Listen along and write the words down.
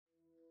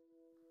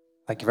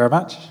Thank you very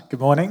much. Good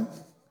morning.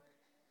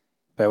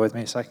 Bear with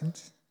me a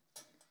second.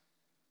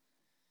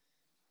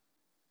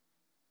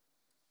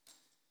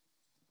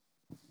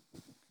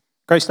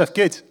 Great stuff.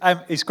 Good.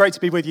 It's great to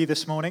be with you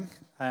this morning.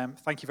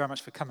 Thank you very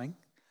much for coming.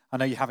 I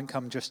know you haven't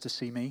come just to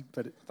see me,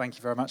 but thank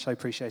you very much. I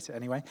appreciate it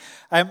anyway.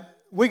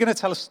 We're going to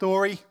tell a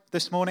story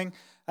this morning.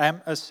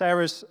 As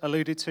Sarah's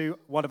alluded to,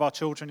 one of our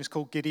children is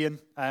called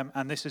Gideon,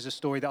 and this is a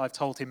story that I've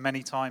told him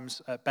many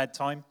times at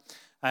bedtime.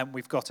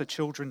 We've got a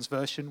children's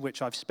version,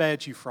 which I've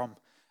spared you from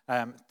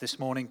this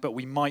morning, but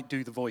we might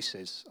do the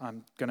voices.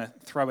 I'm going to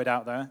throw it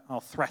out there. I'll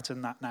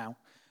threaten that now.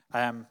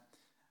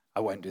 I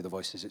won't do the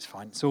voices. It's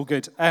fine. It's all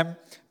good.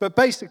 But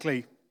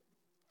basically,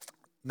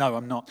 no,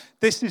 I'm not.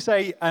 This is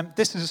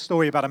a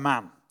story about a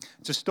man.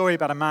 It's a story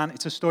about a man.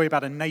 It's a story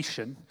about a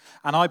nation,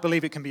 and I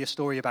believe it can be a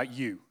story about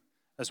you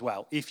as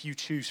well, if you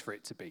choose for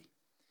it to be,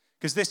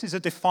 because this is a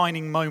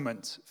defining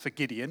moment for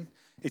Gideon.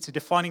 It's a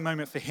defining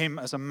moment for him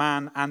as a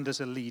man and as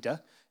a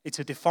leader. It's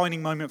a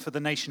defining moment for the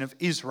nation of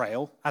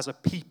Israel as a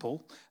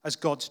people, as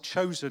God's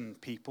chosen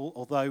people,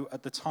 although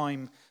at the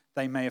time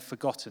they may have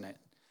forgotten it.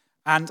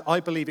 And I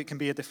believe it can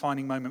be a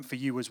defining moment for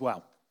you as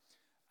well,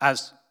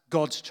 as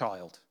God's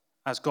child,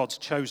 as God's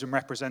chosen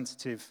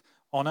representative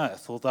on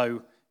earth,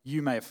 although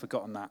you may have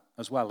forgotten that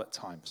as well at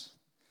times.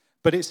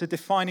 But it's a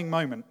defining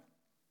moment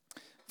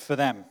for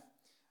them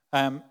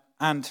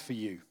and for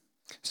you.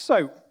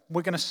 So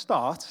we're going to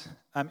start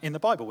in the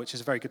Bible, which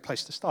is a very good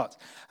place to start.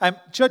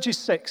 Judges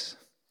 6,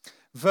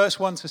 verse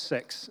 1 to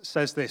 6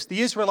 says this: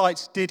 "The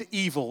Israelites did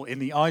evil in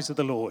the eyes of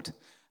the Lord,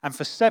 and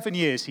for 7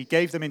 years he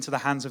gave them into the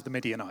hands of the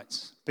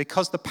Midianites.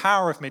 Because the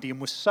power of Midian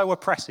was so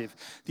oppressive,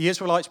 the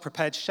Israelites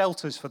prepared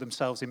shelters for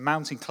themselves in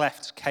mountain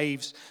clefts,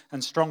 caves,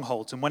 and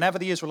strongholds. And whenever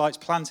the Israelites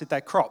planted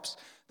their crops,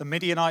 the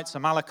Midianites,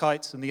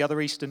 Amalekites, and the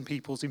other eastern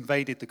peoples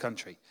invaded the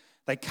country.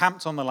 They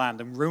camped on the land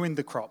and ruined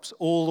the crops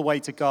all the way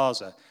to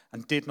Gaza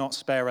and did not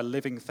spare a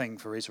living thing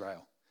for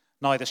Israel,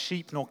 neither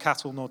sheep nor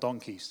cattle nor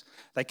donkeys.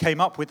 They came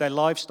up with their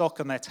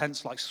livestock and their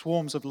tents like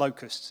swarms of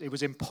locusts. It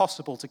was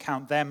impossible to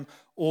count them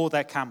or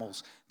their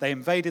camels. They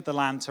invaded the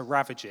land to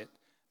ravage it.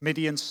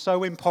 Midian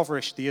so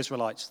impoverished the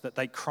Israelites that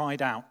they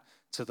cried out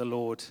to the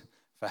Lord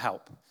for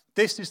help."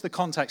 This is the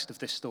context of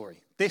this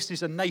story. This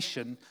is a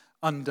nation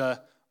under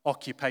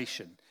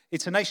occupation.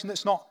 It's a nation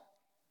that's not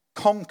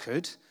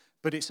conquered,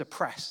 but it's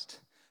oppressed.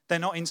 They're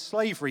not in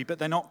slavery, but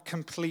they're not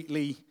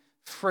completely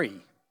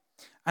free.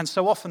 And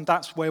so often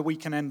that's where we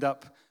can end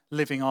up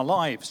living our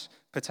lives,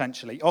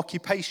 potentially.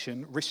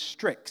 Occupation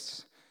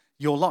restricts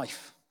your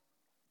life.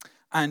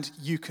 And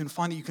you can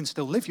find that you can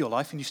still live your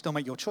life and you still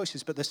make your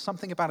choices, but there's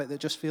something about it that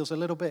just feels a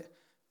little bit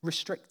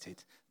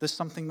restricted. There's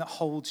something that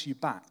holds you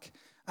back.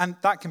 And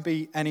that can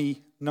be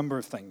any number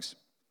of things.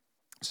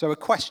 So a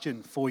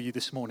question for you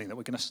this morning that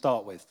we're going to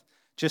start with,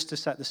 just to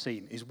set the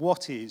scene, is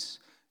what is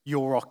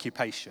your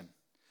occupation?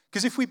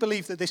 Because if we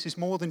believe that this is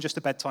more than just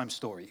a bedtime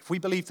story, if we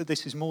believe that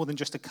this is more than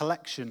just a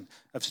collection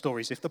of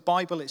stories, if the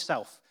Bible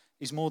itself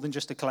is more than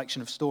just a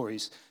collection of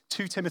stories,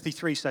 2 Timothy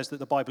 3 says that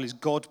the Bible is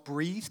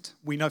God-breathed.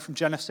 We know from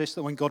Genesis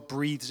that when God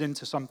breathes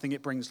into something,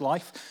 it brings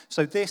life.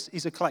 So this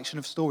is a collection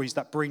of stories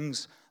that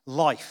brings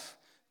life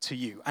to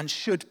you and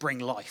should bring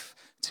life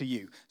to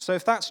you. So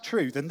if that's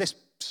true, then this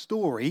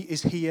story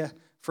is here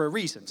for a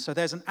reason. So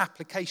there's an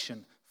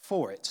application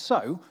for it.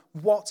 So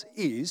what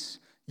is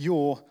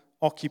your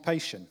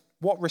occupation?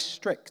 What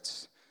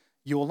restricts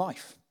your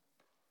life?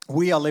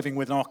 We are living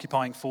with an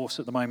occupying force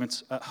at the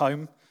moment at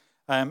home.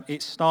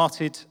 It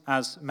started,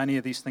 as many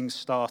of these things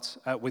start,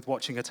 with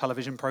watching a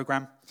television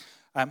program.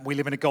 We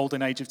live in a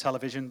golden age of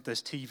television.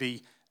 There's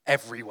TV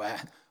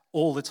everywhere,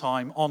 all the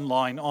time,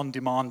 online, on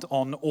demand,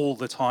 on all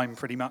the time,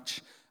 pretty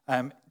much.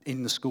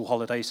 In the school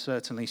holidays,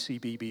 certainly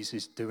CBeebies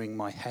is doing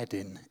my head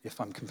in, if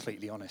I'm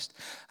completely honest.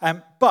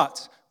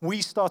 But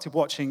we started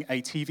watching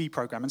a TV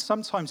program, and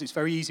sometimes it's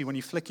very easy when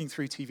you're flicking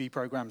through TV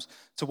programs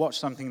to watch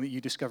something that you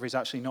discover is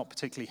actually not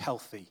particularly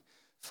healthy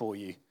for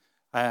you.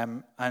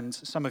 And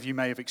some of you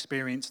may have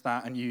experienced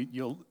that, and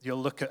you'll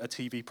look at a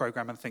TV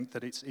program and think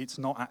that it's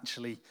not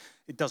actually,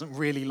 it doesn't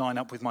really line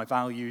up with my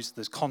values.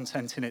 There's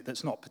content in it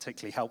that's not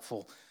particularly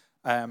helpful.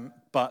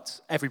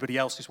 But everybody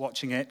else is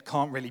watching it,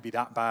 can't really be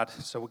that bad,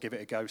 so we'll give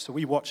it a go. So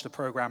we watched a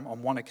program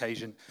on one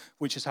occasion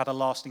which has had a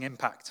lasting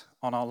impact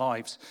on our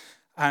lives.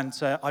 And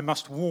I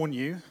must warn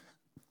you,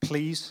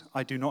 please,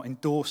 I do not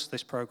endorse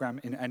this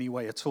program in any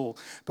way at all,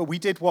 but we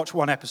did watch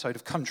one episode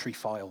of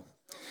Countryfile.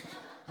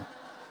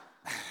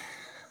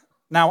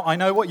 Now, I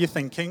know what you're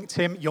thinking.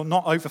 Tim, you're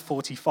not over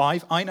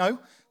 45. I know,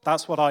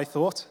 that's what I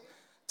thought.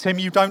 Tim,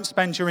 you don't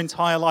spend your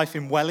entire life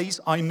in wellies.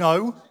 I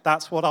know,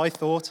 that's what I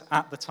thought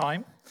at the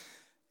time.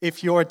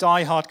 If you're a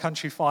die-hard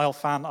Countryfile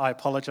fan, I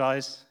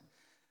apologize,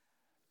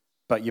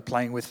 but you're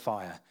playing with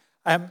fire.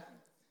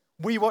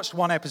 We watched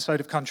one episode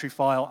of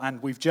Countryfile,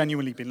 and we've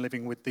genuinely been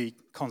living with the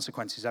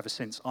consequences ever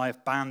since. I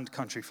have banned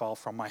Countryfile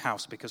from my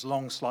house because,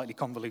 long, slightly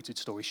convoluted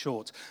story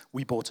short,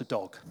 we bought a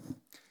dog.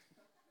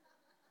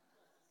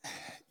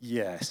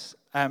 Yes.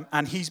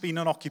 And he's been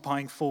an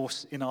occupying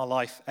force in our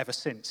life ever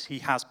since. He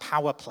has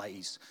power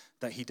plays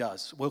that he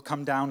does. We'll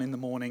come down in the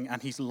morning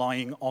and he's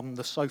lying on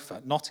the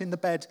sofa, not in the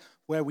bed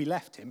where we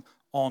left him,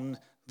 on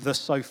the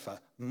sofa,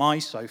 my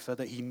sofa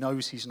that he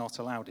knows he's not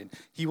allowed in.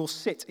 He will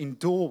sit in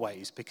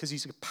doorways because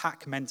he's a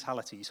pack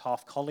mentality. He's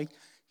half collie.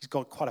 He's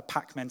got quite a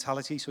pack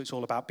mentality, so it's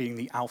all about being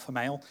the alpha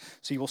male.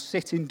 So he will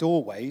sit in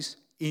doorways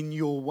in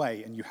your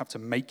way, and you have to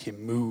make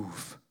him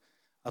move.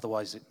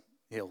 Otherwise,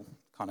 he'll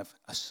kind of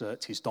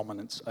assert his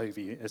dominance over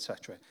you,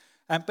 etc.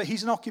 But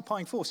he's an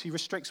occupying force. He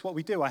restricts what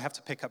we do. I have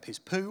to pick up his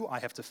poo. I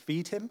have to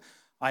feed him.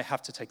 I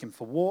have to take him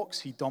for walks.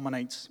 He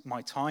dominates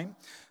my time.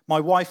 My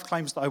wife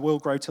claims that I will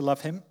grow to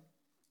love him.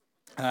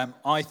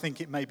 I think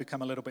it may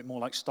become a little bit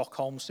more like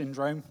Stockholm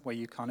Syndrome, where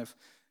you kind of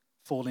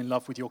fall in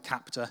love with your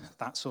captor,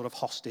 that sort of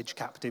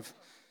hostage-captive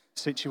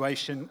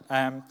situation.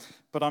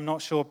 But I'm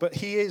not sure. But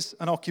he is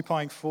an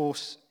occupying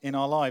force in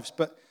our lives.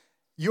 But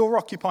your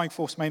occupying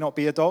force may not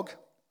be a dog.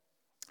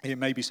 It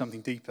may be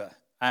something deeper.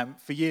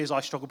 For years,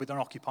 I struggled with an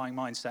occupying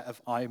mindset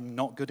of I'm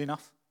not good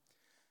enough.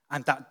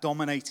 And that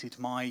dominated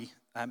my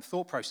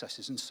thought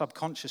processes and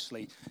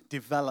subconsciously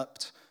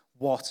developed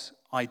what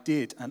I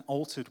did and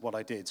altered what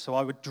I did. So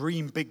I would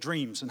dream big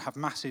dreams and have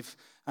massive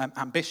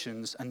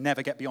ambitions and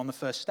never get beyond the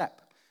first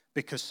step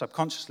because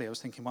subconsciously I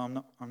was thinking,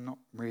 well, I'm not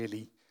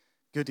really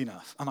good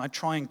enough. And I'd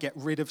try and get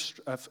rid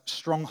of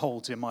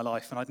strongholds in my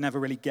life, and I'd never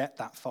really get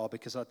that far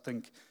because I'd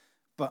think,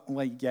 but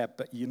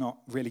you're not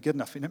really good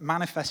enough. And it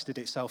manifested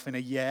itself in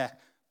a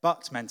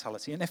but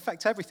mentality. And it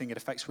affects everything. It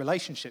affects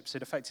relationships.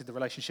 It affected the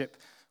relationship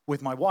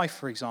with my wife,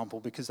 for example,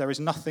 because there is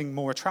nothing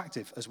more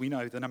attractive, as we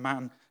know, than a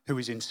man who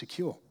is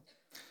insecure.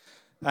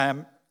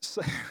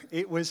 So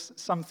it was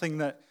something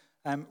that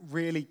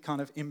really kind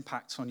of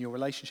impacts on your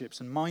relationships.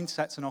 And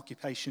mindsets and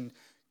occupation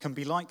can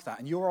be like that.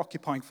 And your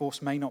occupying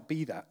force may not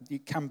be that.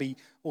 It can be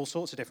all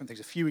sorts of different things.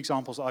 A few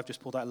examples that I've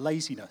just pulled out: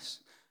 laziness,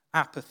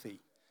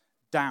 apathy,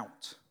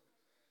 doubt,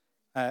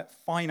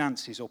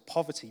 finances or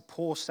poverty,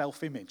 poor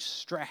self-image,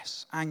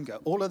 stress, anger.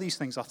 All of these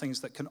things are things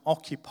that can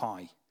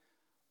occupy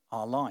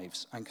our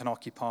lives and can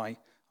occupy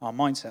our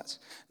mindsets.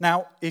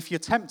 Now, if you're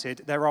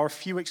tempted, there are a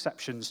few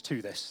exceptions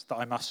to this that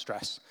I must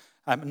stress.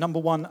 Number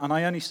one, and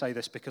I only say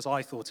this because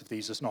I thought of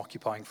these as an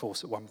occupying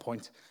force at one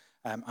point,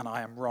 and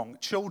I am wrong.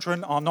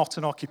 Children are not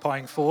an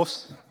occupying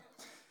force.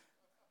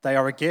 They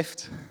are a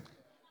gift,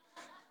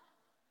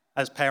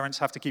 as parents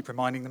have to keep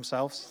reminding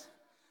themselves.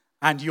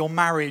 And your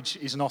marriage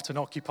is not an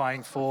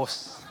occupying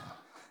force.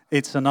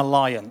 It's an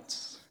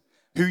alliance.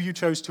 Who you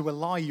chose to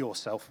ally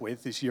yourself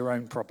with is your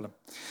own problem.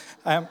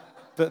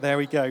 But there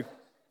we go.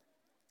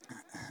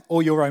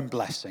 Or your own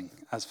blessing,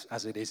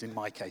 as it is in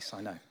my case,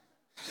 I know.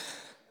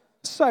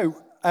 So,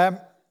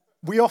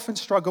 we often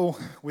struggle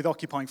with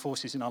occupying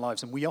forces in our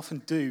lives, and we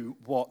often do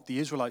what the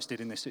Israelites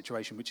did in this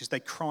situation, which is they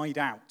cried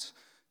out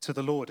to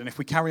the Lord. And if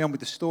we carry on with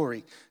the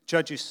story,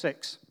 Judges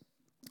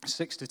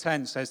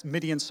 6-10 says,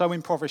 Midian so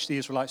impoverished the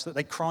Israelites that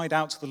they cried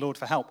out to the Lord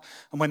for help.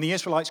 And when the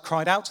Israelites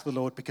cried out to the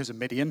Lord because of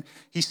Midian,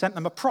 he sent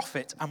them a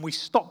prophet. And we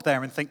stop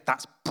there and think,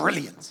 that's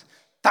brilliant.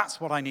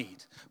 That's what I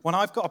need. When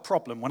I've got a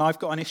problem, when I've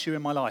got an issue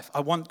in my life, I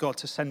want God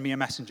to send me a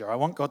messenger. I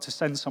want God to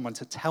send someone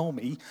to tell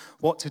me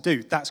what to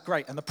do. That's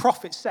great. And the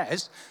prophet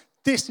says,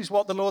 this is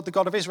what the Lord, the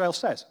God of Israel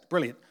says.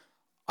 Brilliant.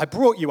 I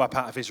brought you up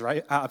out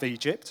of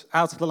Egypt,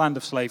 out of the land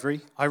of slavery.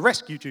 I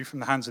rescued you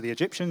from the hands of the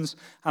Egyptians,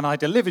 and I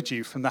delivered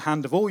you from the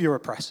hand of all your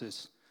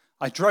oppressors.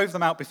 I drove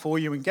them out before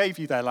you and gave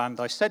you their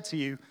land. I said to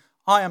you,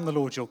 I am the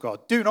Lord your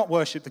God. Do not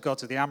worship the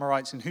gods of the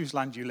Amorites in whose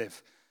land you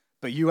live.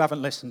 But you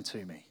haven't listened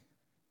to me.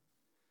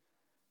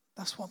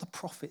 That's what the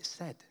prophet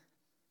said.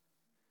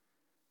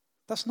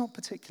 That's not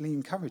particularly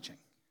encouraging.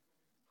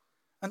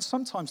 And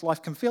sometimes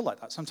life can feel like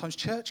that. Sometimes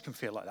church can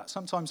feel like that.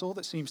 Sometimes all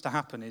that seems to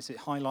happen is it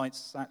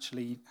highlights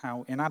actually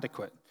how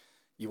inadequate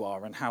you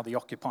are and how the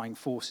occupying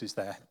force is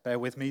there. Bear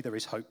with me, there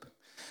is hope.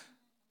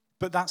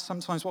 But that's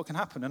sometimes what can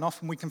happen. And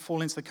often we can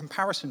fall into the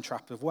comparison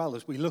trap as well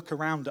as we look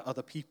around at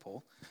other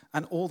people.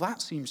 And all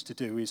that seems to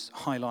do is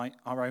highlight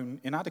our own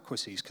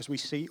inadequacies because we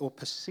see or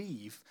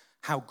perceive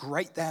how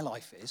great their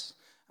life is.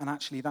 And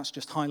actually that's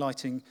just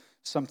highlighting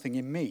something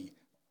in me.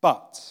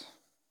 But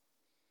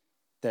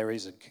there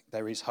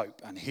is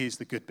hope. And here's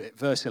the good bit.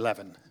 Verse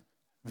 11.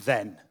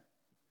 Then.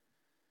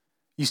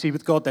 You see,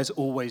 with God, there's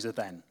always a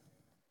then.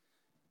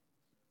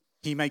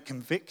 He may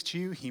convict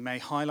you. He may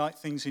highlight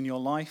things in your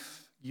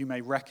life. You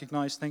may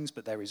recognize things,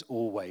 but there is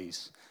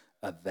always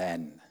a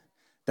then.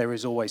 There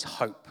is always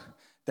hope.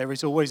 There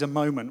is always a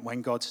moment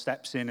when God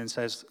steps in and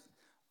says,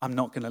 I'm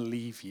not going to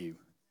leave you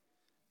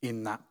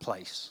in that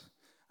place.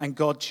 And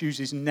God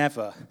chooses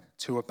never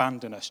to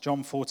abandon us.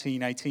 John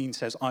 14:18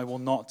 says, I will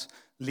not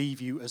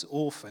leave you as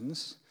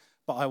orphans,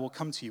 but I will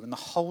come to you. And the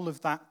whole of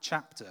that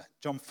chapter,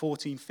 John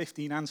 14,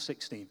 15, and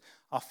 16,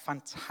 are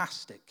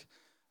fantastic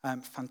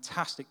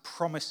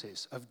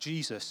promises of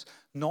Jesus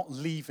not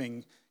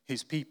leaving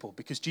his people,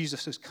 because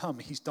Jesus has come,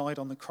 he's died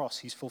on the cross,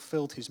 he's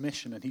fulfilled his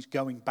mission, and he's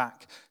going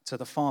back to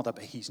the Father,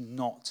 but he's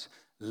not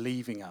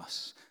leaving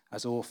us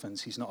as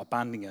orphans. He's not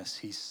abandoning us.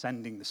 He's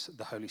sending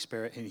the Holy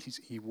Spirit, and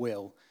he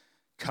will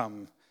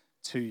come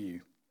to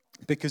you.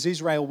 Because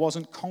Israel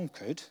wasn't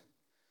conquered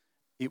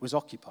it was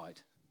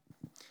occupied.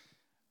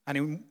 And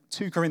in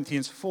 2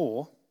 Corinthians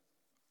 4,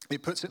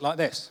 it puts it like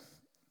this.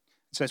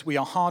 It says, we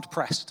are hard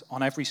pressed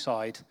on every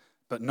side,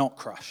 but not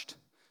crushed,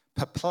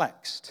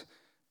 perplexed,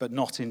 but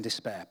not in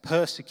despair,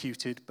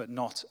 persecuted, but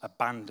not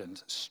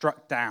abandoned,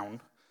 struck down,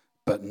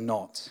 but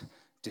not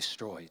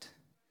destroyed.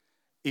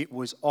 It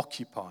was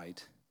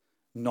occupied,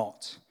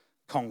 not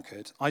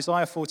conquered.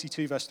 Isaiah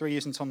 42 verse 3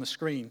 isn't on the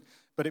screen,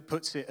 but it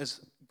puts it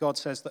as God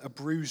says that a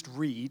bruised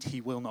reed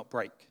he will not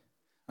break,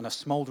 and a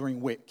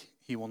smouldering wick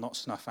he will not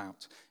snuff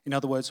out. In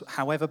other words,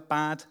 however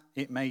bad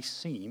it may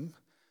seem,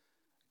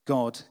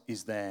 God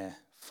is there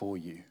for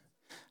you.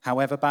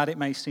 However bad it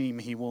may seem,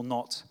 he will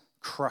not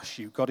crush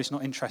you. God is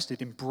not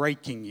interested in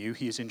breaking you.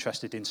 He is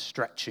interested in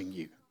stretching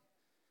you.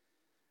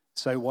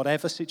 So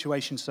whatever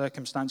situation,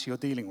 circumstance you're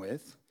dealing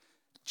with,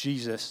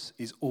 Jesus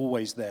is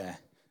always there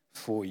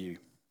for you.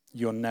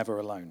 You're never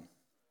alone.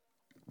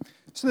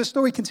 So the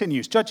story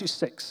continues. Judges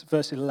 6,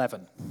 verse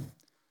 11.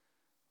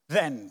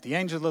 Then the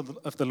angel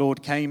of the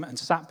Lord came and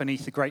sat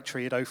beneath the great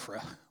tree at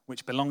Ophrah,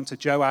 which belonged to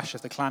Joash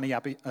of the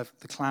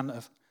clan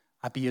of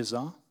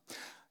Abiezar.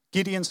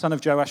 Gideon, son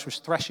of Joash, was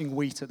threshing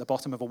wheat at the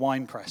bottom of a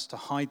winepress to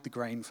hide the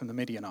grain from the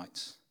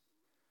Midianites.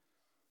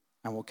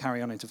 And we'll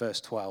carry on into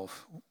verse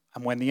 12.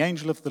 And when the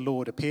angel of the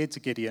Lord appeared to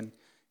Gideon,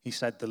 he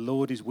said, "The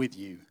Lord is with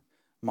you,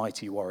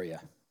 mighty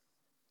warrior."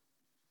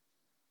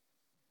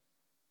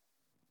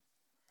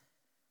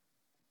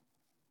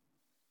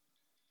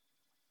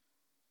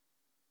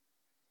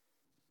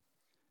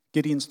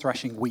 Gideon's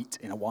threshing wheat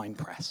in a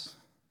winepress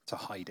to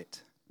hide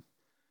it.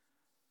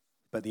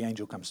 But the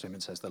angel comes to him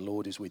and says, "The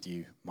Lord is with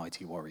you,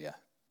 mighty warrior."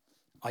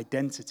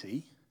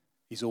 Identity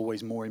is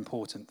always more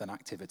important than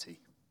activity.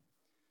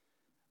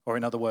 Or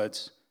in other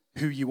words,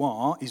 who you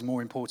are is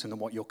more important than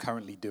what you're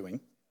currently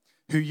doing.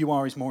 Who you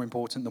are is more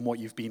important than what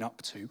you've been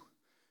up to.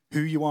 Who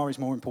you are is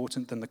more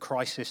important than the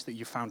crisis that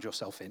you found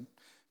yourself in.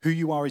 Who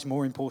you are is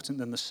more important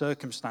than the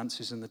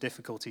circumstances and the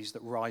difficulties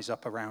that rise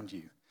up around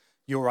you.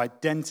 Your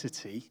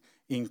identity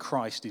in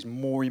Christ is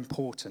more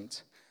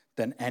important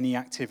than any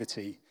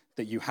activity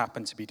that you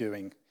happen to be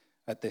doing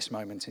at this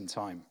moment in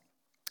time.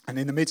 And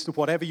in the midst of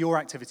whatever your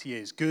activity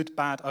is, good,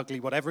 bad, ugly,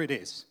 whatever it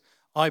is,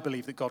 I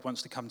believe that God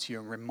wants to come to you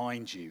and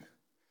remind you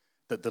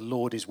that the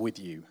Lord is with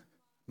you,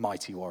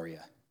 mighty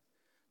warrior.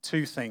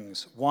 Two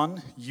things.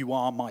 One, you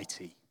are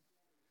mighty.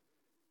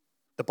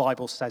 The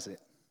Bible says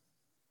it.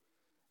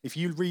 If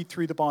you read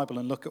through the Bible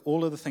and look at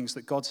all of the things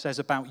that God says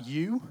about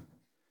you,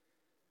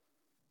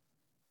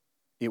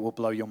 it will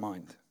blow your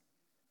mind.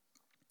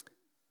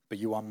 But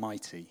you are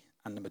mighty.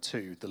 And number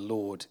two, the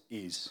Lord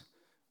is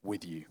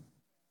with you.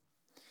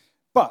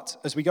 But,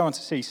 as we go on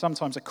to see,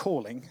 sometimes a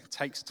calling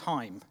takes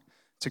time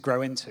to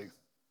grow into.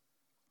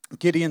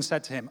 Gideon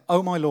said to him,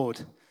 "Oh my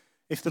Lord,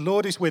 if the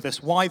Lord is with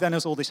us, why then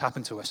has all this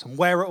happened to us? And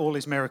where are all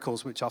his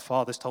miracles which our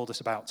fathers told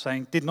us about,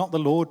 saying, did not the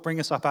Lord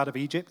bring us up out of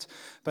Egypt?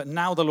 But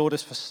now the Lord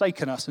has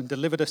forsaken us and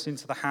delivered us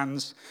into the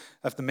hands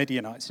of the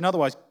Midianites." In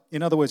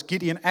other words,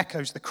 Gideon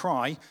echoes the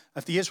cry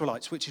of the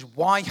Israelites, which is,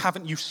 why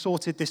haven't you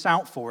sorted this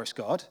out for us,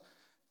 God?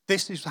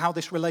 This is how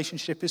this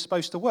relationship is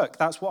supposed to work.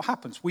 That's what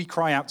happens. We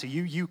cry out to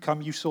you, you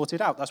come, you sort it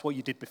out. That's what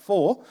you did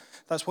before.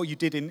 That's what you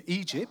did in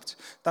Egypt.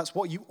 That's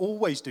what you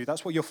always do.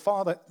 That's what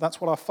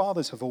our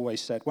fathers have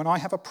always said. When I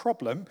have a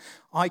problem,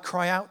 I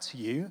cry out to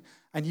you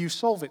and you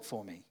solve it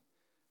for me.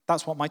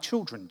 That's what my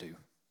children do.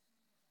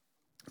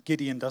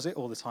 Gideon does it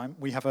all the time.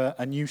 We have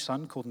a new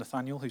son called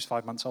Nathaniel, who's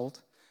 5 months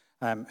old,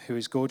 who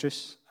is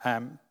gorgeous.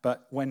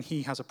 But when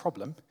he has a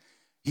problem,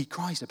 he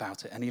cries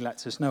about it and he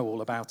lets us know all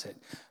about it.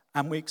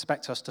 And we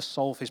expect us to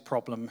solve his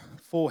problem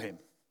for him.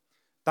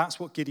 That's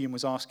what Gideon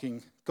was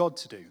asking God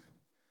to do.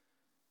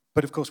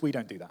 But of course, we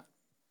don't do that.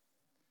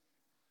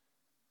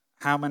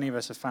 How many of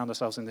us have found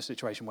ourselves in this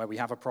situation where we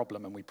have a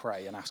problem and we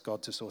pray and ask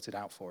God to sort it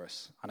out for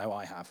us? I know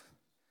I have.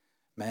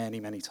 Many,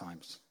 many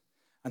times.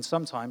 And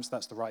sometimes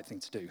that's the right thing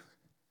to do.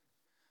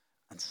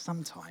 And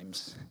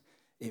sometimes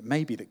it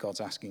may be that God's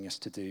asking us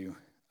to do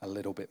a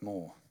little bit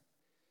more.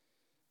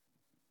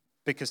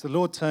 Because the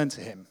Lord turned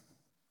to him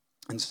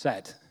and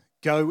said,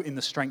 "Go in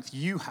the strength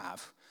you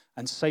have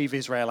and save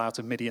Israel out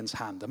of Midian's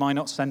hand. Am I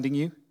not sending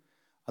you?"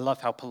 I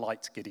love how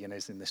polite Gideon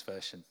is in this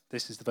version.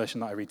 This is the version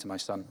that I read to my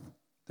son.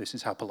 This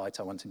is how polite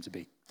I want him to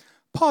be.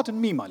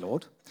 "Pardon me, my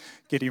lord,"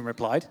 Gideon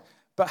replied,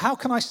 "but how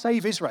can I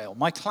save Israel?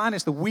 My clan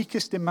is the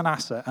weakest in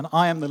Manasseh, and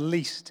I am the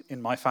least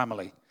in my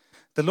family."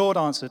 The Lord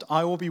answered,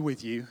 "I will be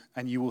with you,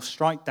 and you will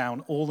strike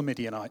down all the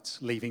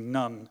Midianites, leaving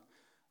none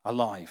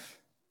alive.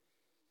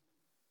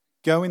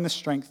 Go in the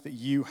strength that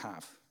you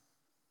have."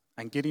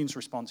 And Gideon's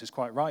response is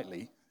quite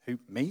rightly, "Who,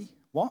 me?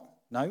 What?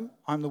 No,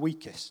 I'm the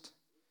weakest."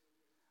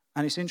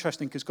 And it's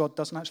interesting because God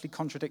doesn't actually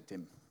contradict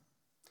him.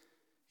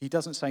 He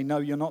doesn't say, "No,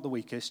 you're not the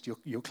weakest.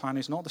 Your clan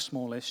is not the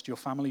smallest. Your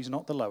family is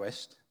not the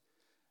lowest."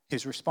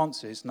 His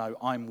response is, "No,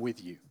 I'm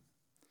with you."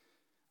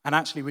 And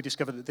actually we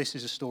discover that this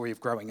is a story of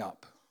growing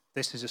up.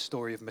 This is a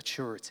story of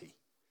maturity.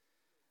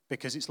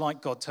 Because it's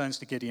like God turns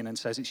to Gideon and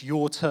says, "It's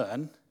your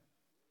turn,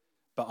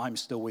 but I'm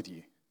still with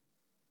you."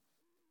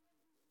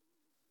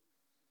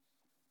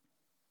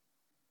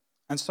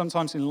 And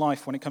sometimes in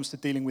life, when it comes to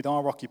dealing with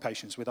our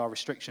occupations, with our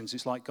restrictions,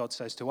 it's like God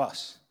says to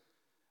us,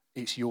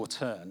 it's your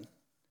turn,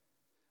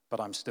 but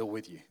I'm still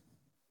with you.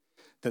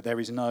 That there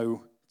is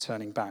no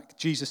turning back.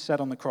 Jesus said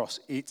on the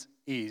cross, it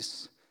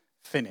is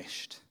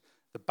finished.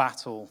 The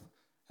battle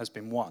has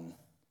been won.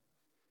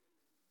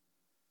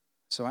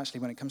 So actually,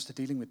 when it comes to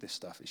dealing with this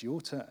stuff, it's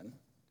your turn,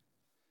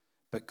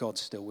 but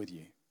God's still with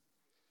you.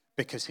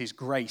 Because his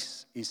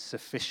grace is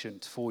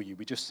sufficient for you.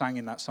 We just sang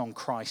in that song,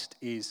 Christ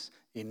is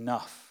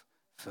enough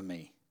for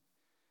me.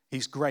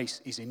 His grace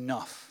is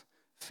enough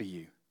for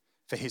you.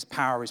 For his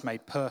power is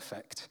made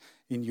perfect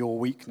in your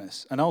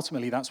weakness. And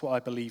ultimately, that's what I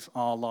believe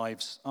our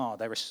lives are.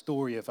 They're a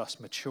story of us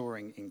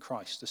maturing in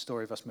Christ, a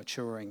story of us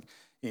maturing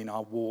in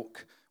our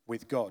walk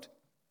with God.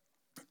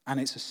 And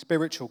it's a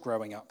spiritual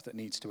growing up that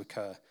needs to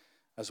occur,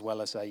 as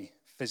well as a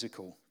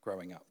physical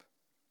growing up.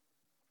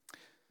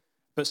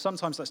 But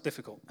sometimes that's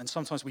difficult, and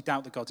sometimes we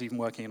doubt that God's even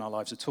working in our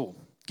lives at all.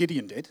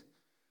 Gideon did.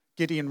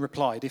 Gideon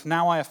replied, if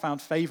now I have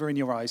found favor in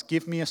your eyes,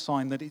 give me a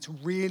sign that it's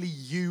really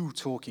you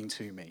talking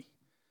to me.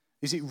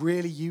 Is it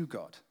really you,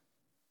 God?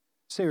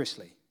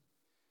 Seriously.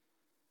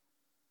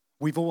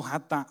 We've all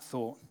had that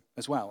thought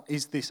as well.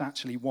 Is this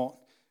actually what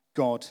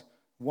God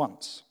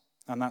wants?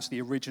 And that's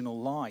the original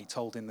lie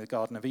told in the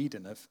Garden of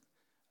Eden of,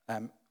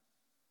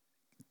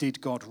 did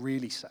God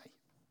really say?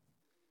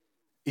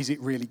 Is it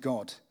really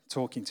God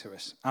talking to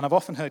us? And I've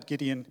often heard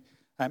Gideon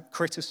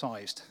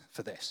criticized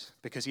for this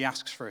because he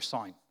asks for a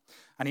sign.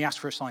 And he asked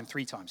for a sign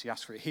 3 times. He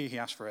asked for it here, he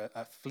asked for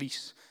a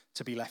fleece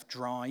to be left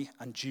dry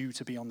and dew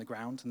to be on the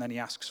ground. And then he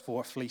asks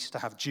for a fleece to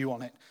have dew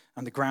on it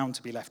and the ground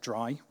to be left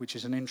dry, which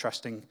is an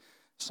interesting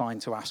sign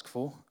to ask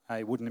for.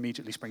 It wouldn't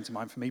immediately spring to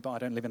mind for me, but I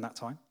don't live in that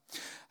time.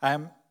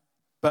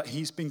 But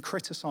he's been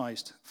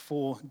criticized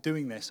for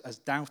doing this as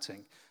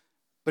doubting.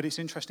 But it's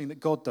interesting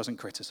that God doesn't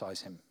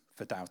criticize him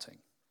for doubting.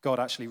 God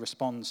actually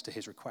responds to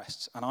his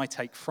requests. And I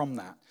take from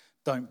that,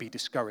 don't be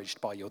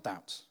discouraged by your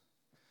doubts.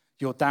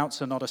 Your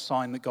doubts are not a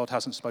sign that God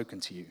hasn't spoken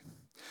to you.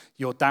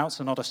 Your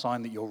doubts are not a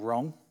sign that you're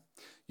wrong.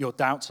 Your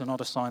doubts are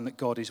not a sign that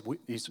God is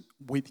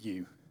with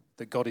you,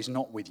 that God is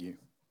not with you.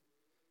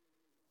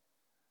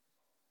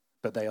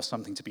 But they are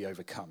something to be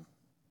overcome.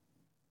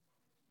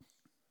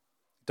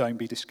 Don't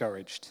be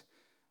discouraged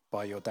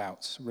by your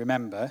doubts.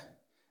 Remember,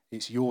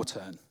 it's your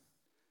turn,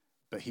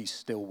 but he's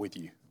still with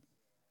you.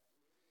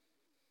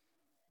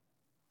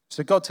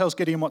 So God tells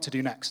Gideon what to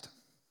do next.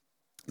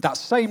 That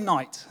same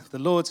night, the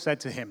Lord said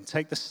to him,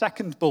 take the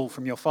second bull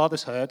from your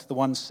father's herd, the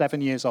one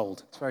 7 years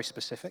old. It's very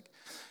specific.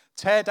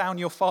 Tear down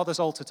your father's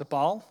altar to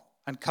Baal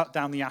and cut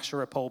down the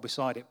Asherah pole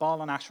beside it.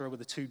 Baal and Asherah were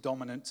the 2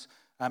 dominant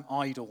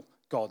idol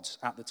gods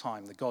at the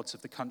time, the gods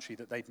of the country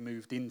that they'd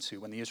moved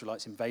into when the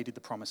Israelites invaded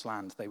the promised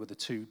land. They were the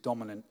 2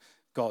 dominant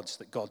gods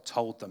that God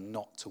told them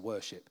not to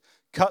worship.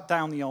 Tear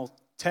down the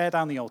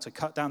altar,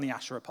 cut down the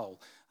Asherah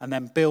pole, and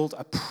then build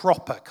a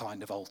proper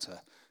kind of altar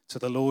to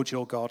the Lord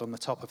your God on the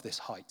top of this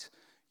height.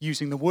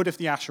 Using the wood of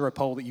the Asherah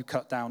pole that you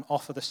cut down,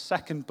 offer the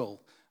second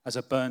bull as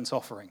a burnt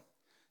offering.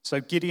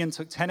 So Gideon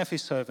took 10 of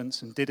his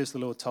servants and did as the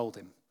Lord told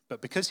him. But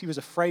because he was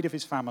afraid of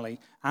his family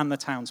and the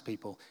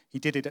townspeople, he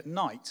did it at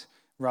night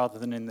rather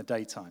than in the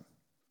daytime.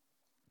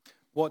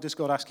 What does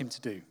God ask him to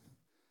do?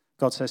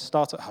 God says,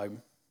 start at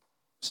home,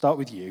 start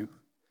with you,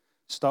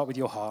 start with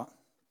your heart,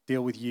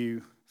 deal with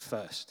you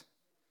first.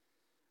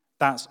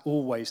 That's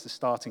always the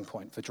starting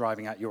point for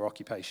driving out your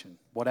occupation,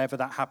 whatever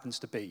that happens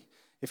to be.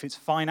 If it's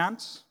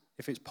finance,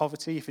 if it's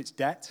poverty, if it's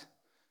debt,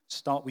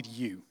 start with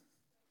you.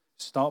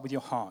 Start with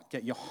your heart.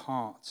 Get your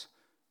heart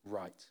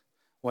right.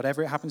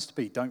 Whatever it happens to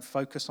be, don't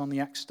focus on the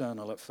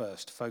external at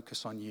first.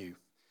 Focus on you.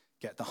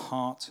 Get the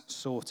heart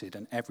sorted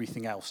and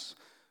everything else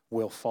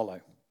will follow,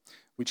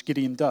 which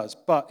Gideon does.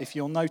 But if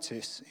you'll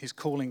notice, his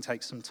calling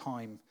takes some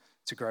time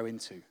to grow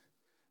into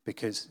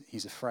because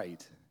he's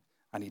afraid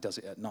and he does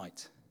it at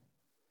night.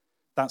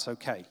 That's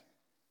okay.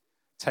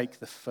 Take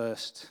the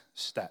first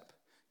step.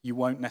 You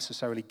won't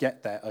necessarily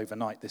get there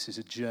overnight. This is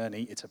a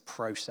journey. It's a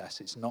process.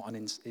 It's not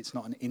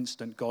an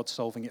instant God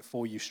solving it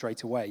for you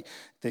straight away.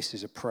 This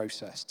is a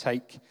process.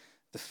 Take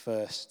the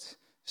first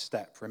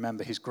step.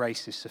 Remember, his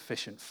grace is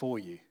sufficient for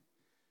you.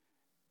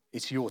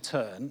 It's your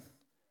turn,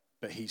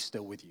 but he's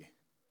still with you.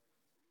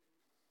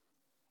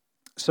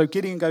 So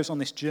Gideon goes on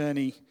this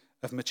journey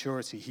of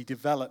maturity. He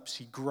develops,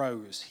 he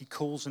grows, he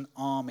calls an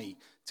army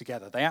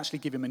together. They actually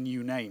give him a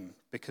new name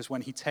because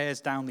when he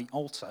tears down the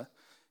altar,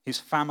 his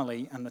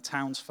family and the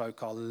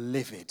townsfolk are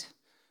livid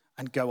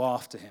and go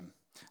after him.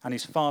 And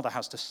his father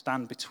has to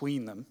stand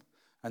between them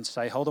and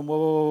say, hold on,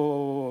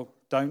 whoa.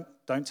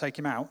 Don't take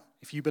him out.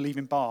 If you believe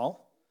in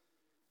Baal,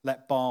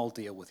 let Baal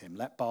deal with him.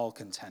 Let Baal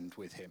contend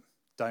with him.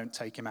 Don't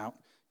take him out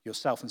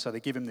yourself. And so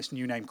they give him this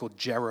new name called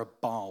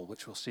Jerubbaal,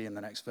 which we'll see in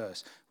the next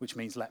verse, which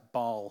means let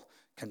Baal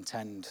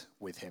contend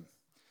with him,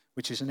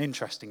 which is an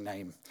interesting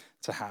name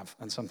to have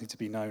and something to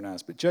be known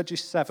as. But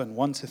Judges 7,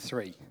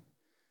 1-3.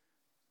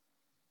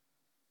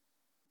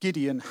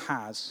 Gideon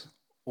has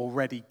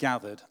already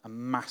gathered a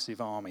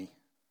massive army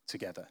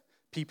together.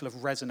 people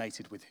have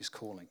resonated with his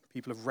calling.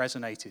 People have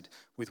resonated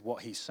with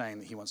what he's saying,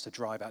 that he wants to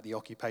drive out the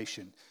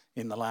occupation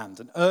in the land.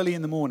 And early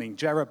in the morning,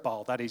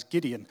 Jerubbaal, that is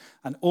Gideon,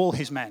 and all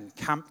his men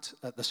camped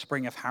at the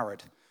spring of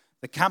Harod.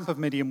 The camp of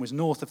Midian was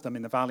north of them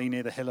in the valley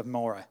near the hill of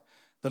Moreh.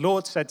 The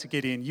Lord said to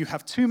Gideon, "You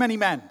have too many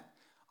men.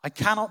 I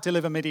cannot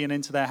deliver Midian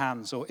into their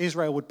hands, or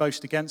Israel would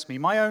boast against me.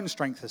 My own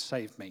strength has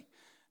saved me.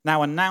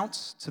 Now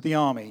announce to the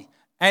army,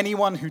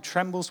 anyone who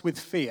trembles with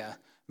fear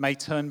may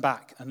turn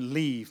back and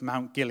leave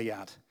Mount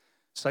Gilead."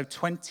 So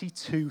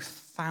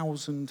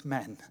 22,000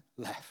 men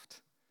left,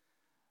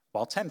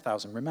 while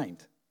 10,000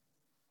 remained.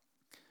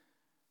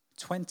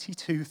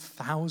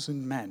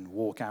 22,000 men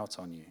walk out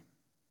on you.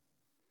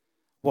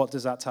 What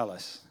does that tell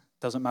us?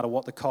 Doesn't matter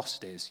what the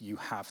cost is, you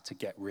have to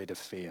get rid of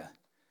fear.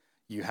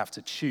 You have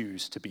to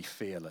choose to be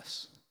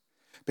fearless.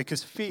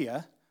 Because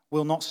fear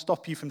will not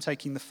stop you from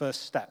taking the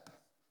first step,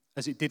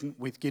 as it didn't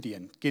with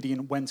Gideon.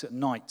 Gideon went at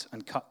night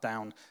and cut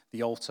down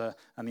the altar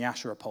and the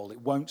Asherah pole.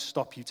 It won't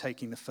stop you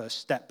taking the first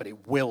step, but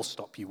it will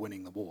stop you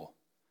winning the war.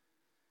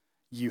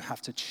 You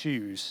have to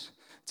choose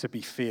to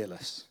be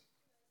fearless,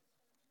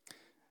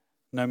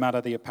 no matter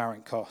the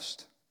apparent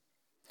cost.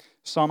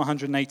 Psalm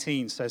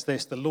 118 says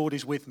this, "The Lord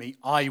is with me,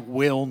 I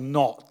will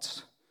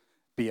not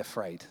be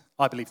afraid."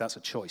 I believe that's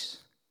a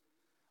choice.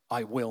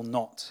 I will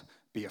not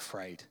be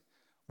afraid.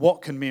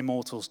 What can mere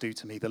mortals do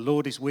to me? The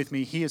Lord is with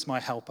me. He is my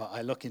helper.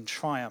 I look in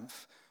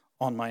triumph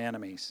on my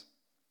enemies.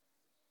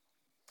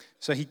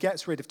 So he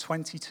gets rid of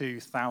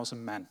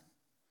 22,000 men.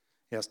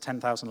 He has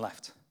 10,000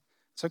 left.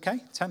 It's okay.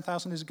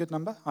 10,000 is a good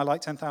number. I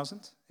like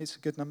 10,000. It's a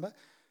good number.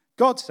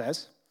 God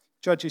says,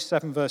 Judges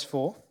 7 verse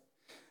 4,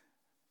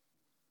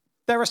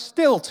 "There are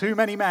still too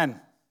many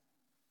men.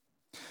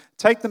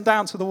 Take them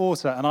down to the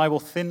water, and I will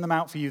thin them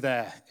out for you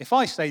there. If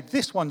I say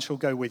this one shall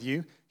go with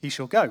you, he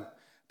shall go.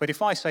 But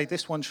if I say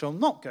this one shall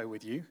not go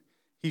with you,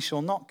 he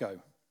shall not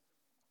go."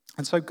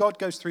 And so God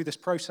goes through this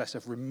process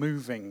of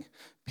removing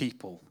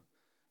people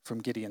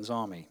from Gideon's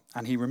army.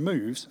 And he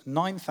removes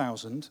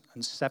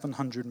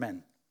 9,700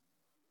 men,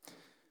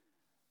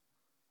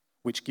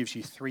 which gives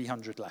you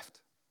 300 left,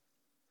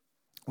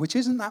 which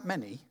isn't that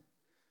many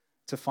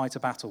to fight a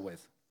battle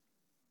with.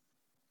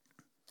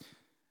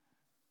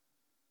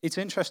 It's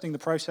interesting the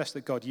process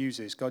that God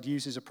uses. God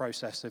uses a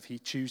process of he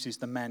chooses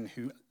the men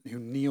who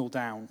kneel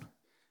down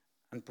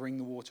and bring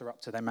the water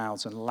up to their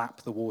mouths and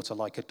lap the water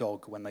like a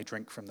dog when they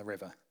drink from the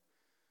river,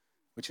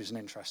 which is an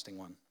interesting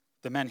one.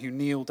 The men who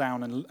kneel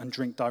down and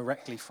drink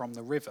directly from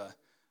the river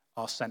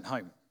are sent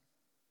home.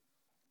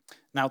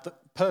 Now,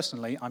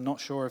 personally, I'm not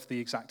sure of the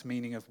exact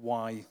meaning of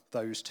why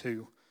those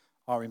two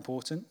are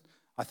important.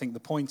 I think the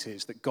point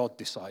is that God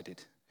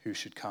decided who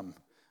should come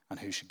and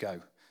who should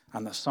go,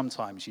 and that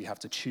sometimes you have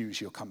to choose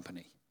your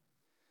company.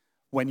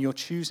 When you're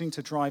choosing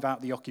to drive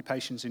out the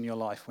occupations in your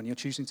life, when you're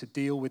choosing to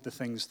deal with the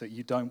things that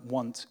you don't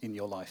want in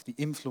your life, the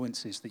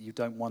influences that you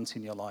don't want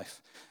in your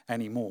life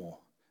anymore,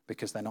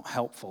 because they're not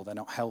helpful, they're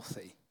not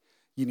healthy,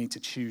 you need to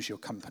choose your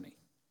company.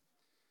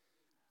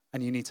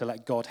 And you need to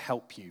let God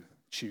help you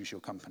choose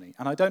your company.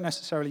 And I don't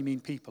necessarily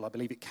mean people. I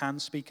believe it can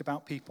speak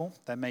about people.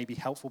 There may be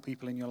helpful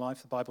people in your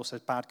life. The Bible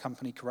says bad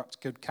company corrupts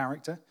good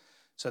character.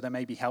 So there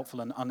may be helpful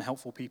and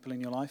unhelpful people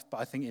in your life, but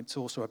I think it's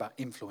also about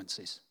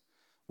influences.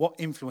 What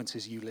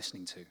influences are you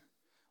listening to?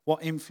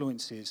 What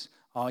influences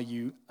are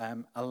you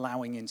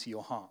allowing into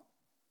your heart?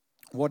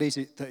 What is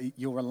it that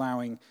you're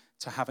allowing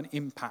to have an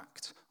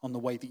impact on the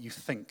way that you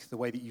think, the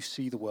way that you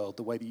see the world,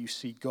 the way that you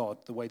see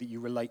God, the way that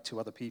you relate to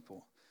other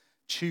people?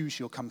 Choose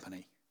your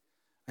company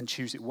and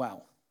choose it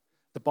well.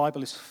 The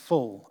Bible is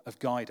full of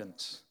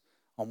guidance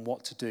on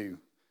what to do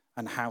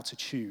and how to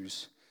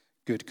choose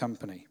good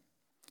company.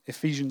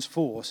 Ephesians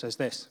 4 says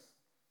this,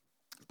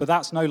 "But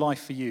that's no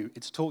life for you."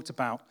 It's talked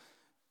about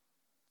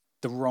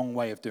the wrong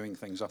way of doing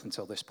things up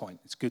until this point.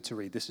 It's good to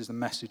read. This is the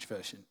Message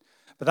version.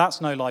 "But that's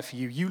no life for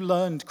you. You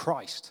learned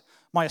Christ.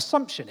 My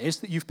assumption is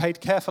that you've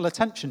paid careful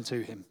attention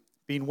to him,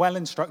 been well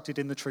instructed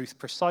in the truth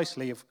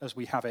precisely as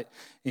we have it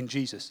in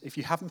Jesus." If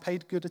you haven't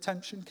paid good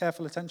attention,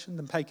 careful attention,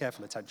 then pay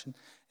careful attention.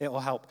 It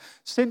will help.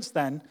 "Since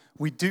then,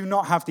 we do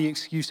not have the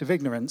excuse of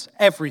ignorance.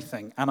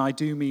 Everything, and I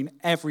do mean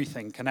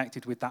everything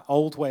connected with that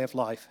old way of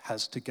life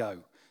has to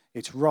go.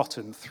 It's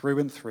rotten through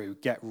and through.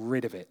 Get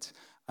rid of it.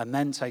 And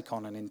then take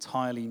on an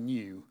entirely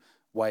new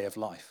way of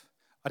life."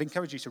 I'd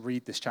encourage you to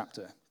read this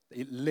chapter.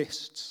 It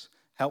lists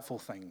helpful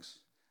things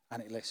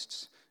and it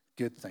lists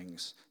good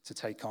things to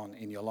take on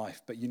in your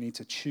life, but you need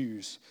to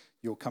choose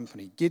your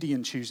company.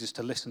 Gideon chooses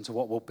to listen to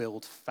what will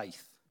build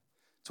faith,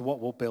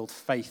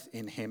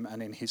 in him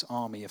and in his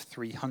army of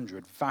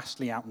 300,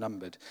 vastly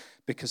outnumbered,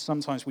 because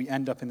sometimes we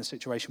end up in the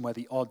situation where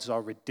the odds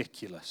are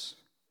ridiculous,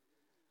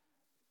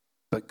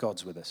 but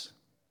God's with us.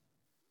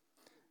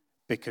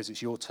 Because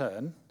it's your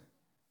turn,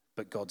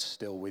 but God's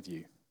still with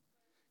you.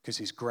 Because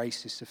his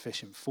grace is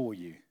sufficient for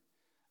you,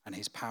 and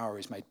his power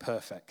is made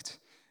perfect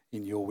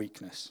in your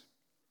weakness.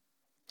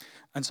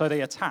 And so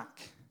they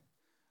attack,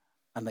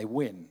 and they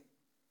win.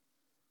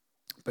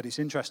 But it's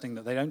interesting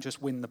that they don't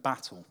just win the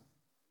battle,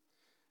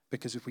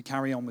 because if we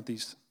carry on with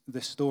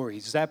this story,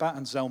 Zebah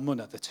and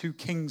Zalmunna, the two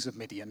kings of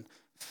Midian,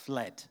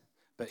 fled.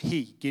 But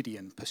he,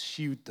 Gideon,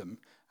 pursued them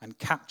and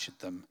captured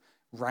them,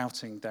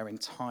 routing their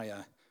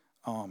entire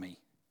army.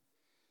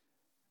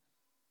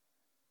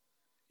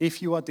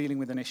 If you are dealing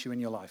with an issue in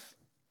your life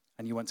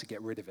and you want to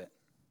get rid of it,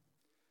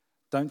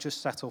 don't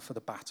just settle for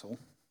the battle,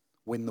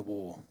 win the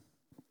war.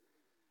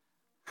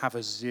 Have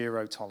a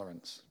zero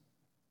tolerance.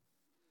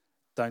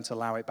 Don't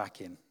allow it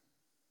back in,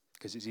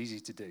 because it's easy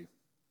to do.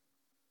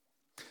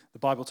 The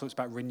Bible talks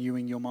about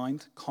renewing your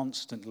mind,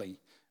 constantly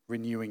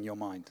renewing your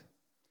mind.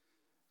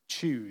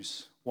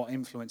 Choose what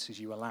influences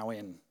you allow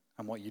in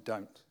and what you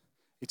don't.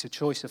 It's a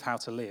choice of how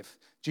to live.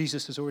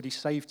 Jesus has already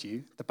saved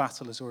you. The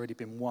battle has already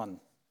been won.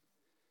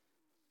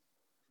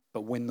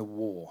 But win the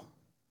war.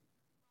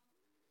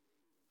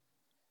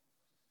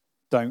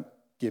 Don't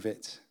give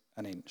it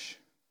an inch.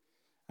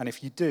 And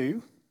if you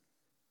do,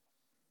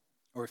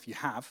 or if you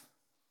have,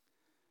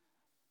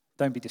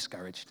 don't be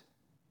discouraged.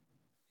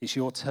 It's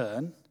your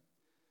turn,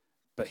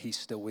 but he's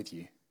still with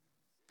you.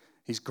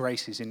 His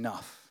grace is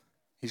enough.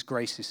 His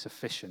grace is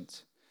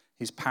sufficient.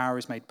 His power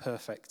is made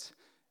perfect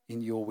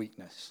in your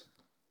weakness.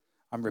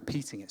 I'm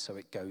repeating it so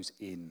it goes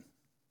in,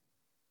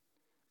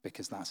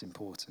 because that's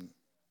important.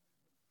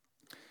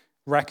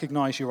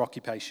 Recognize your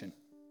occupation.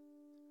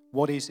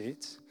 What is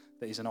it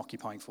that is an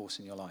occupying force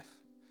in your life?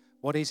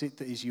 What is it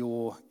that is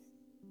your,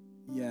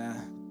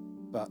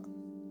 but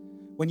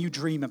when you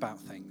dream about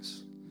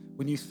things,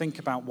 when you think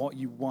about what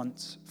you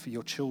want for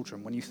your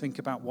children, when you think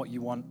about what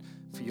you want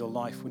for your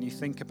life, when you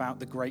think about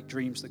the great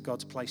dreams that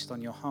God's placed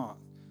on your heart,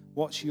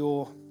 what's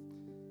your,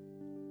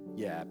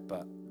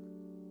 but?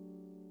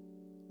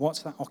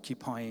 What's that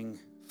occupying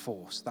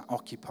force, that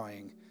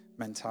occupying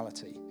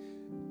mentality?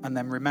 And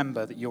then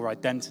remember that your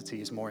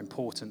identity is more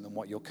important than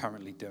what you're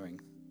currently doing.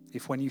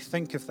 If when you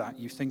think of that,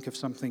 you think of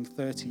something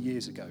 30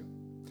 years ago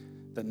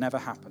that never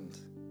happened,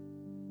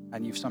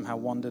 and you've somehow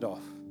wandered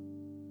off,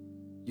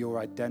 your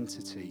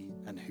identity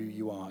and who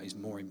you are is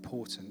more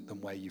important than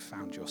where you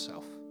found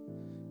yourself.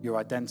 Your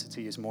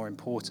identity is more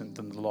important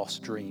than the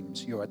lost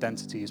dreams. Your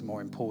identity is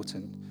more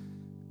important.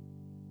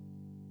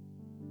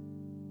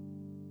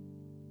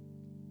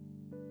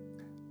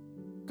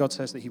 God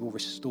says that he will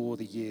restore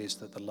the years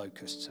that the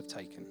locusts have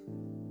taken.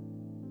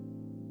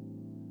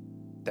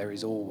 There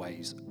is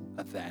always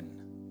a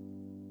then,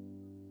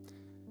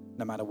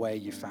 no matter where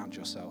you found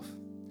yourself.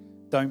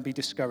 Don't be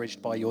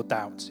discouraged by your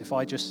doubts. If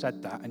I just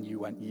said that and you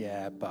went,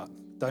 but,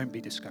 don't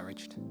be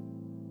discouraged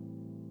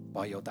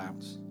by your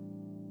doubts.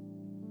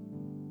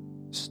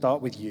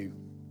 Start with you,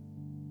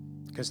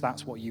 because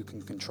that's what you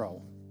can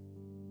control.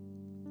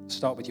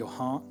 Start with your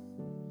heart.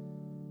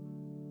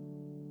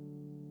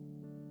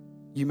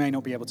 You may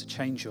not be able to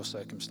change your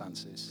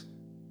circumstances.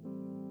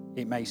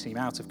 It may seem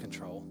out of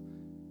control,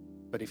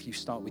 but if you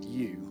start with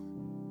you,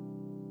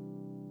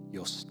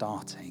 you're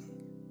starting.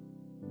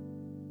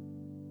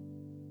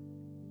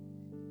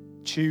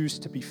 Choose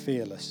to be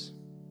fearless.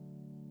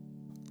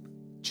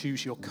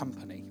 Choose your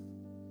company.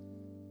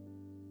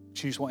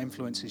 Choose what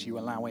influences you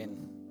allow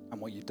in and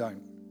what you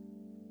don't.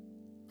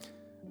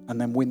 And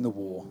then win the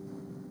war.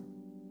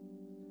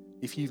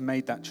 If you've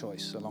made that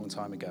choice a long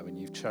time ago and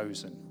you've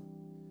chosen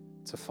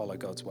to follow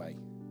God's way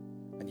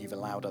and you've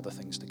allowed other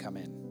things to come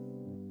in,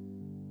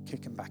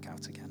 kick them back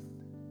out again.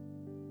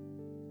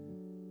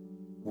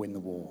 Win the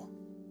war.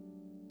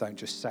 Don't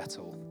just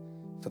settle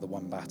for the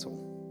one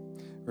battle.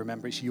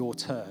 Remember, it's your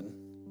turn,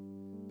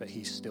 but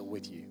he's still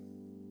with you.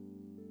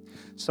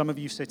 Some of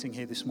you sitting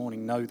here this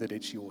morning know that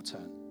it's your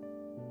turn.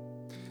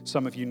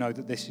 Some of you know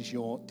that this is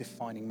your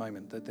defining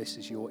moment, that this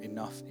is your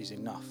enough is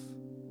enough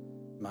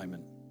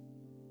moment.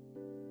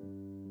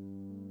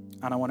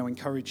 And I want to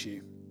encourage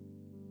you.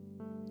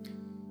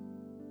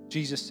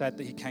 Jesus said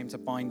that he came to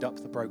bind up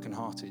the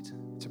brokenhearted,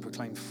 to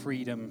proclaim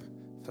freedom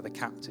for the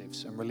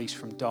captives and release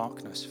from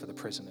darkness for the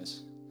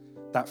prisoners.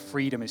 That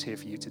freedom is here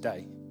for you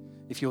today.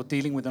 If you're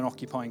dealing with an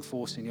occupying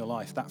force in your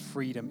life, that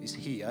freedom is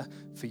here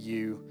for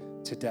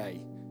you today.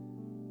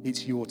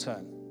 It's your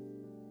turn.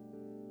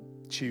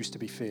 Choose to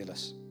be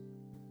fearless.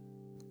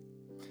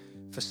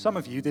 For some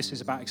of you, this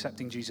is about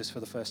accepting Jesus for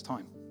the first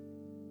time.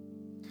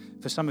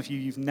 For some of you,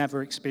 you've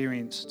never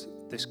experienced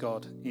this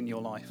God in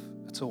your life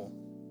at all.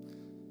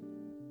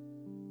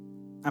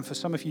 And for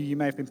some of you, you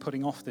may have been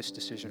putting off this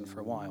decision for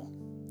a while.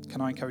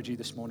 Can I encourage you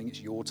this morning?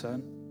 It's your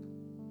turn.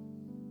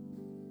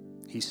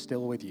 He's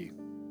still with you.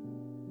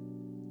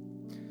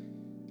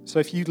 So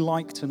if you'd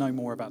like to know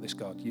more about this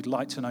God, you'd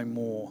like to know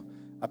more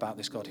about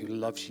this God who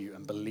loves you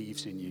and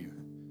believes in you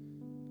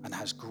and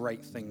has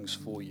great things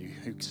for you,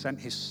 who sent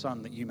his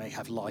son that you may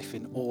have life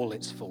in all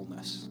its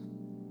fullness,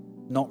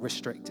 not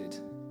restricted,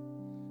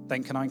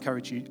 then can I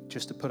encourage you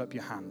just to put up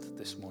your hand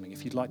this morning?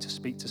 If you'd like to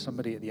speak to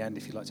somebody at the end,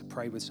 if you'd like to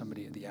pray with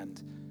somebody at the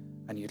end,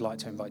 and you'd like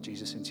to invite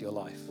Jesus into your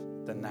life,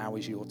 then now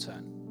is your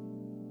turn.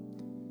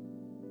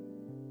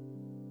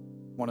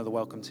 One of the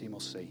welcome team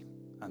will see,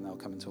 and they'll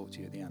come and talk to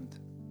you at the end.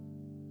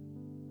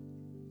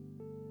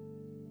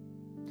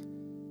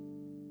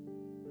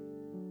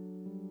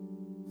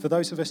 For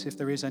those of us, if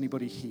there is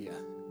anybody here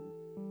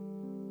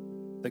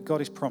that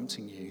God is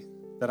prompting you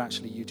that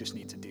actually you just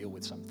need to deal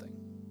with something.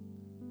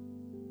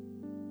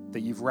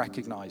 That you've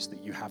recognized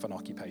that you have an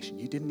occupation.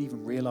 You didn't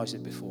even realize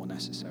it before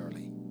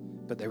necessarily,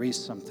 but there is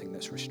something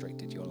that's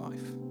restricted your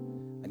life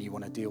and you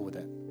want to deal with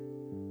it.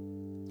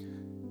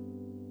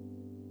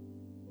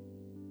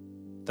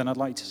 Then I'd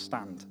like to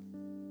stand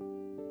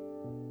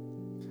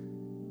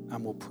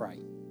and we'll pray.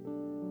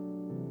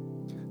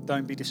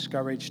 Don't be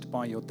discouraged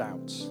by your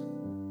doubts.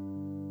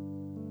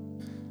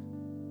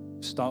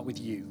 Start with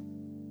you.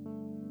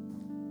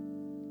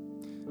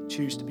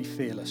 Choose to be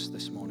fearless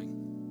this morning.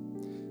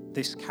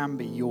 This can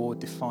be your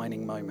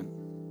defining moment.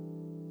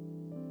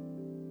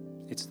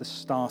 It's the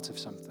start of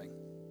something.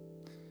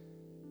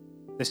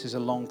 This is a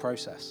long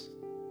process.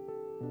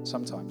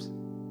 Sometimes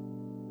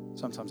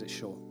it's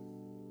short.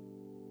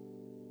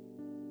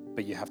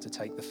 But you have to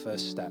take the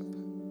first step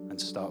and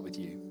start with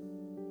you.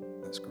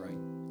 That's great.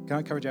 Can I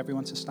encourage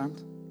everyone to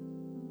stand?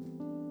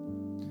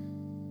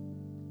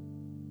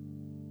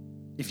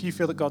 If you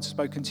feel that God's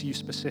spoken to you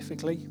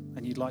specifically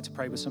and you'd like to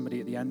pray with somebody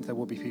at the end, there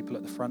will be people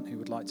at the front who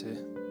would like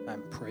to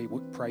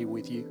pray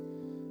with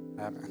you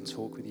and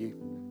talk with you.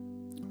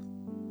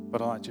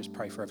 But I'd like to just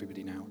pray for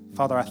everybody now.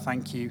 Father, I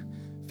thank you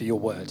for your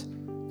word.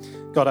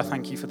 God, I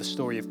thank you for the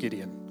story of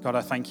Gideon. God,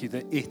 I thank you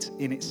that it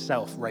in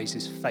itself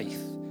raises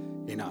faith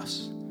in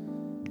us.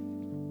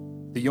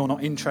 That you're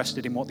not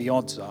interested in what the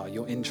odds are,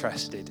 you're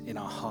interested in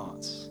our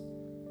hearts.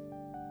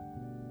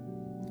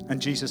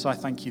 And Jesus, I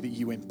thank you that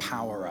you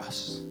empower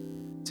us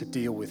to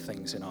deal with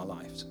things in our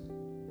lives.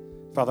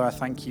 Father, I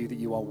thank you that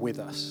you are with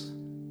us.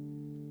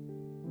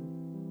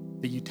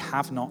 That you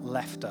have not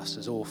left us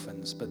as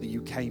orphans, but that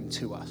you came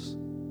to us.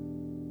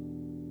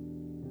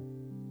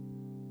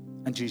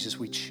 And Jesus,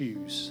 we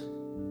choose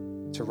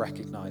to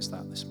recognize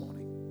that this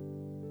morning.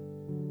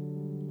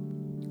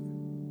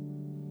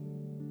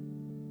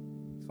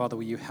 Father,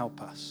 will you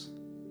help us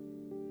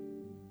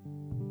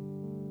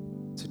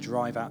to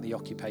drive out the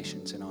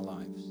occupations in our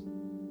lives,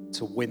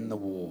 to win the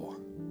war.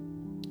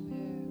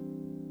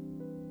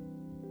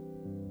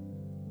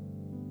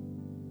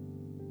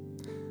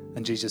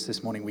 And Jesus,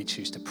 this morning we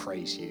choose to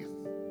praise you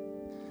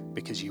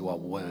because you are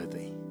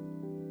worthy.